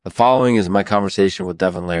The following is my conversation with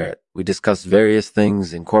Devon Larratt. We discussed various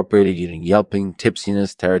things incorporated using yelping,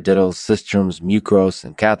 tipsiness, taradiddles, sistrums, mucros,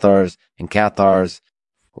 and Cathars.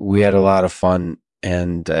 We had a lot of fun,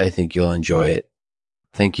 and I think you'll enjoy it.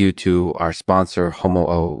 Thank you to our sponsor,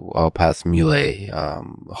 Homo Pas Mule.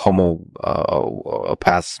 Homo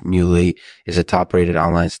Pas Mule is a top-rated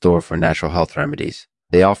online store for natural health remedies.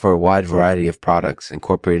 They offer a wide variety of products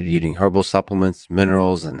incorporated using herbal supplements,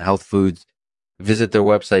 minerals, and health foods. Visit their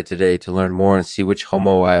website today to learn more and see which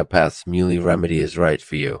Homo Iopat's Mule remedy is right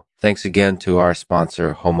for you. Thanks again to our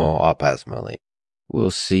sponsor, Homo Iopat's Mule. We'll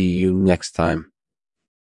see you next time.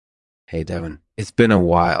 Hey, Devon. It's been a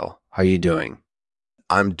while. How are you doing?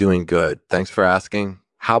 I'm doing good. Thanks for asking.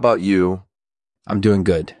 How about you? I'm doing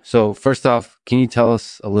good. So first off, can you tell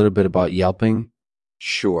us a little bit about yelping?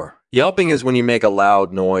 Sure. Yelping is when you make a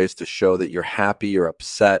loud noise to show that you're happy or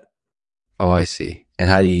upset. Oh, I see. And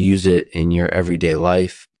how do you use it in your everyday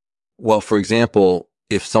life? Well, for example,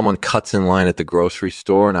 if someone cuts in line at the grocery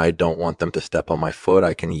store and I don't want them to step on my foot,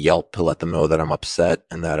 I can yelp to let them know that I'm upset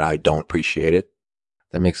and that I don't appreciate it.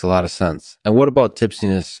 That makes a lot of sense. And what about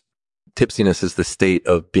tipsiness? Tipsiness is the state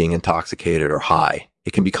of being intoxicated or high.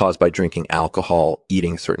 It can be caused by drinking alcohol,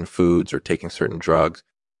 eating certain foods, or taking certain drugs.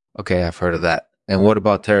 Okay, I've heard of that. And what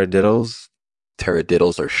about taradiddles?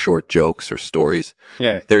 Taradiddles are short jokes or stories.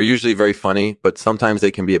 Yeah. They're usually very funny, but sometimes they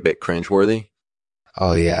can be a bit cringeworthy.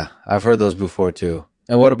 Oh, yeah. I've heard those before, too.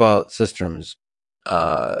 And what about sistrums?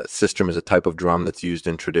 Sistrum is a type of drum that's used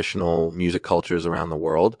in traditional music cultures around the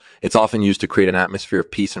world. It's often used to create an atmosphere of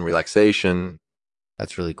peace and relaxation.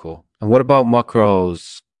 That's really cool. And what about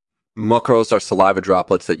mucros? Mucros are saliva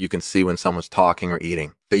droplets that you can see when someone's talking or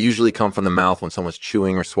eating. They usually come from the mouth when someone's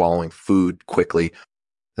chewing or swallowing food quickly.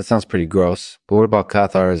 That sounds pretty gross. But what about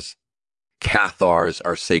Cathars? Cathars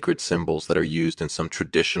are sacred symbols that are used in some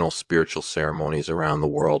traditional spiritual ceremonies around the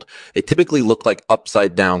world. They typically look like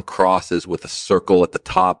upside down crosses with a circle at the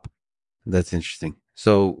top. That's interesting.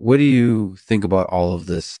 So what do you think about all of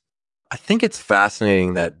this? I think it's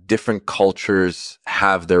fascinating that different cultures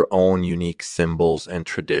have their own unique symbols and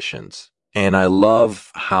traditions. And I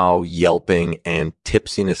love how yelping and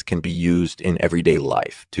tipsiness can be used in everyday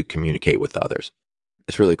life to communicate with others.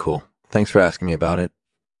 It's really cool. Thanks for asking me about it.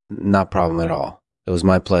 Not a problem at all. It was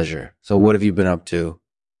my pleasure. So what have you been up to?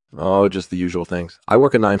 Oh, just the usual things. I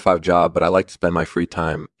work a 9-to-5 job, but I like to spend my free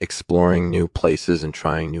time exploring new places and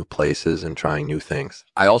trying new things.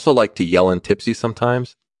 I also like to yell and tipsy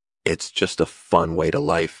sometimes. It's just a fun way to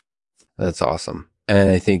life. That's awesome. And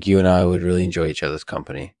I think you and I would really enjoy each other's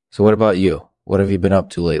company. So what about you? What have you been up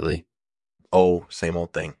to lately? Oh, same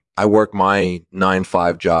old thing. I work my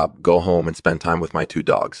 9-to-5 job, go home and spend time with my 2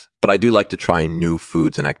 dogs. But I do like to try new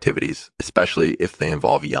foods and activities, especially if they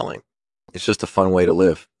involve yelling. It's just a fun way to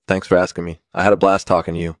live. Thanks for asking me. I had a blast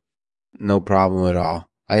talking to you. No problem at all.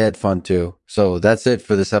 I had fun too. So that's it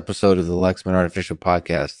for this episode of the Lexman Artificial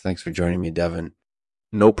Podcast. Thanks for joining me, Devon.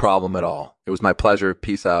 No problem at all. It was my pleasure.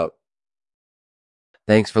 Peace out.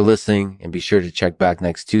 Thanks for listening, and be sure to check back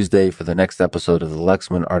next Tuesday for the next episode of the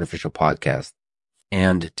Lexman Artificial Podcast.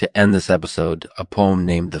 And to end this episode, a poem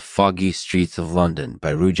named The Foggy Streets of London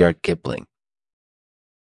by Rudyard Kipling.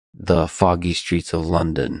 The foggy streets of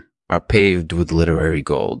London are paved with literary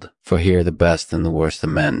gold, for here the best and the worst of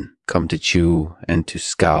men come to chew and to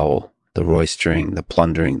scowl, the roistering, the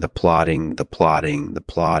plundering, the plotting,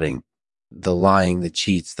 the lying, the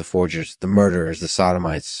cheats, the forgers, the murderers, the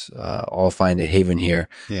sodomites, all find a haven here.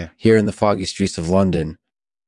 Yeah. Here in the foggy streets of London,